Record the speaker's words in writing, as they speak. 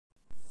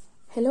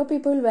Hello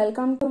people,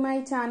 welcome to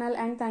my channel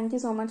and thank you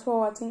so much for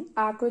watching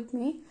Arc with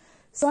me.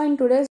 So in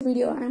today's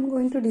video I am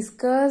going to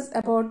discuss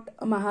about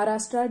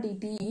Maharashtra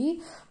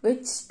DTE,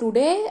 which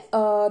today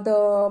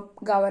the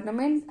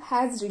government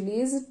has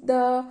released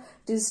the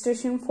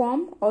registration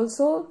form.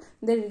 Also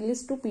they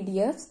released 2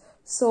 PDFs.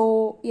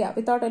 So yeah,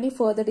 without any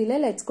further delay,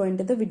 let's go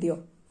into the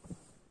video.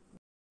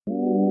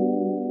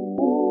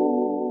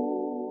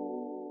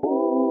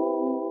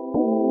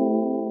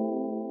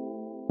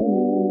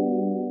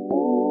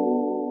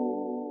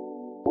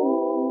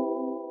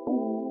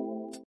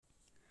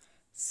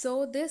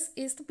 So this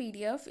is the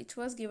PDF which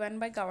was given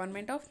by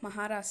Government of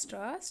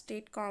Maharashtra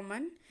State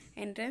Common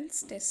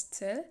Entrance Test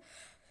Cell.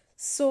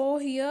 So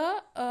here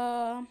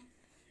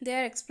they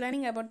are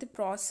explaining about the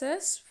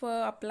process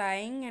for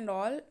applying and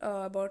all,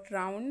 about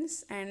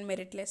rounds and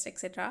merit list,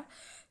 etc.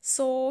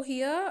 So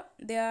here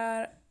they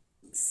are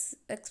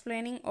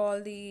explaining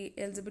all the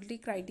eligibility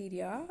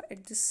criteria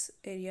at this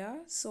area.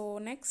 So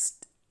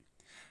next,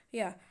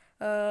 yeah,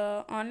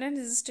 online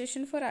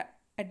registration for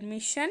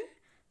admission.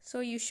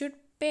 So you should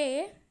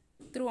pay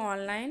through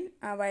online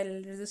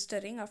while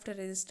registering. After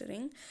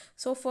registering,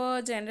 so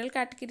for general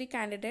category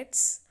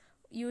candidates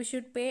you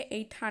should pay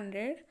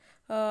 800.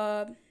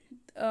 The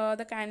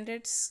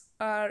candidates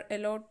are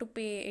allowed to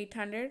pay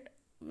 800,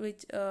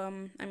 which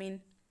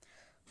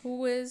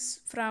who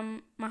is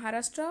from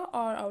Maharashtra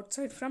or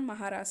outside from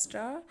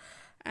Maharashtra.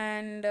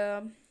 And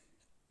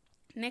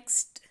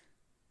next,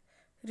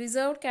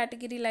 reserved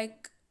category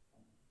like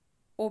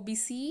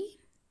OBC,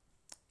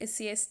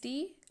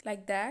 SC/ST,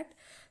 like that.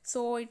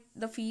 So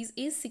the fees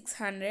is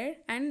 600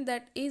 and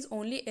that is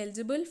only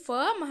eligible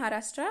for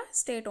Maharashtra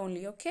state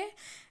only, okay?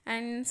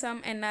 And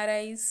some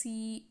NRI,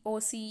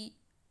 OC,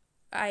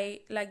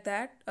 like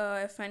that,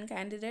 FN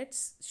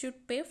candidates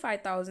should pay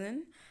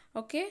 5,000,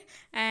 okay?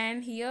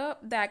 And here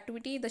the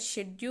activity, the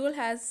schedule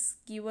has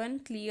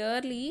given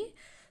clearly,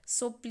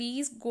 so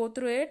please go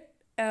through it,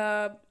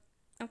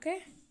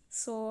 okay?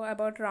 So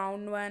about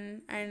round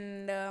 1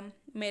 and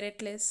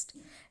merit list,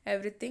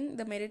 everything.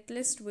 The merit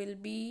list will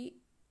be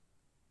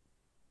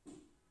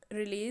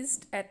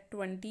released at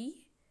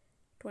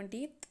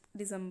 20th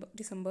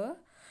December,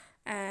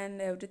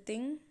 and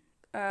everything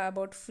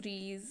about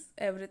freeze,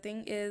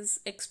 everything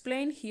is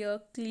explained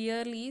here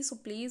clearly, so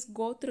please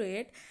go through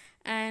it.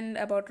 And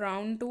about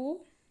round 2,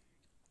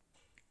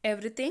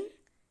 everything,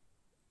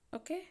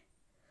 okay?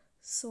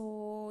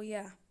 So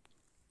yeah,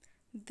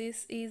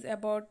 this is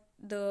about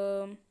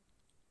the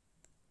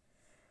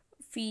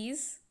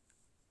fees,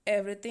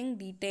 everything,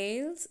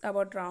 details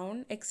about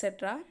round,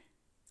 etc.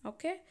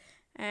 okay?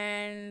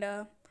 And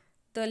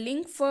the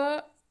link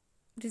for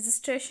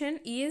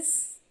registration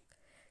is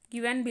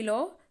given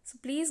below, so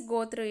please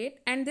go through it.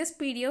 And this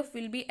PDF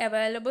will be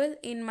available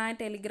in my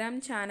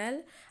Telegram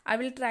channel. I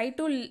will try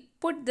to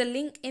put the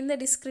link in the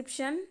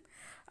description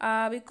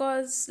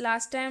because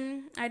last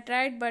time I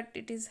tried but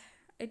it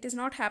is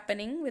not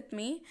happening with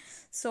me.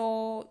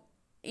 So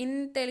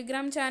in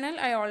Telegram channel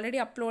I already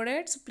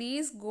uploaded, so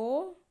please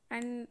go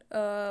and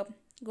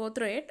go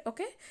through it,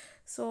 okay?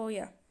 So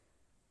yeah,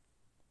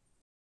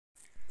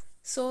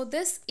 so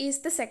this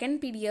is the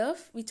second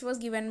PDF which was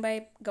given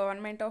by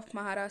Government of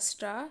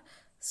Maharashtra.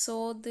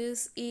 So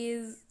this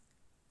is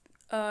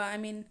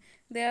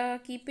they are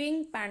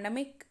keeping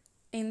pandemic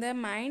in their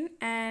mind,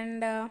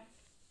 and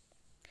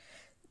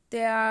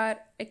they are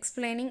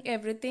explaining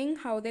everything,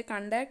 how they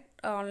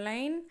conduct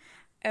online,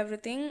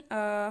 everything,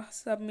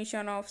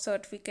 submission of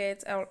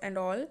certificates and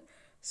all.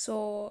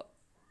 So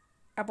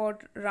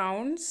about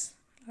rounds,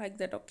 like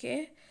that,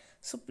 okay?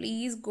 So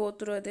please go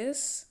through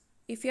this.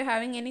 If you're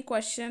having any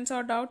questions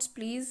or doubts,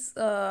 please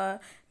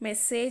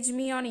message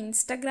me on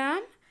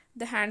Instagram.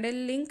 The handle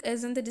link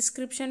is in the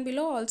description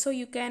below. Also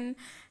you can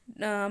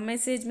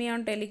message me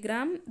on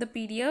Telegram. The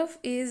PDF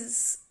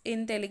is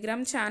in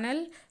Telegram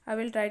channel. I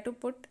will try to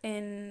put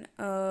in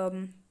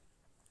the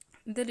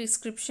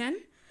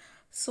description.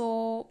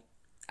 So,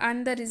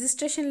 and the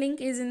registration link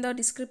is in the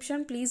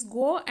description. Please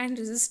go and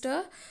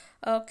register,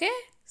 okay?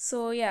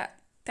 So yeah,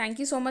 thank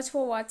you so much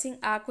for watching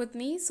Arc with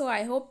me. So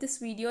I hope this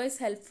video is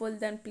helpful.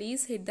 Then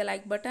please hit the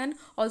like button,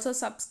 also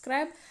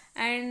subscribe,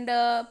 and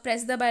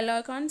press the bell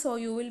icon so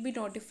you will be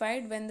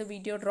notified when the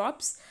video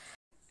drops.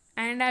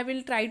 And I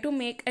will try to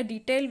make a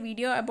detailed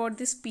video about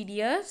this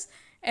PDFs,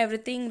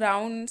 everything,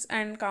 rounds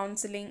and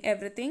counseling,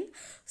 everything.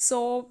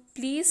 So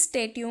please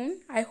stay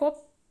tuned. I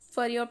hope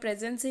for your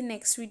presence in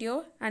next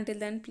video. Until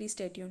then, please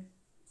stay tuned.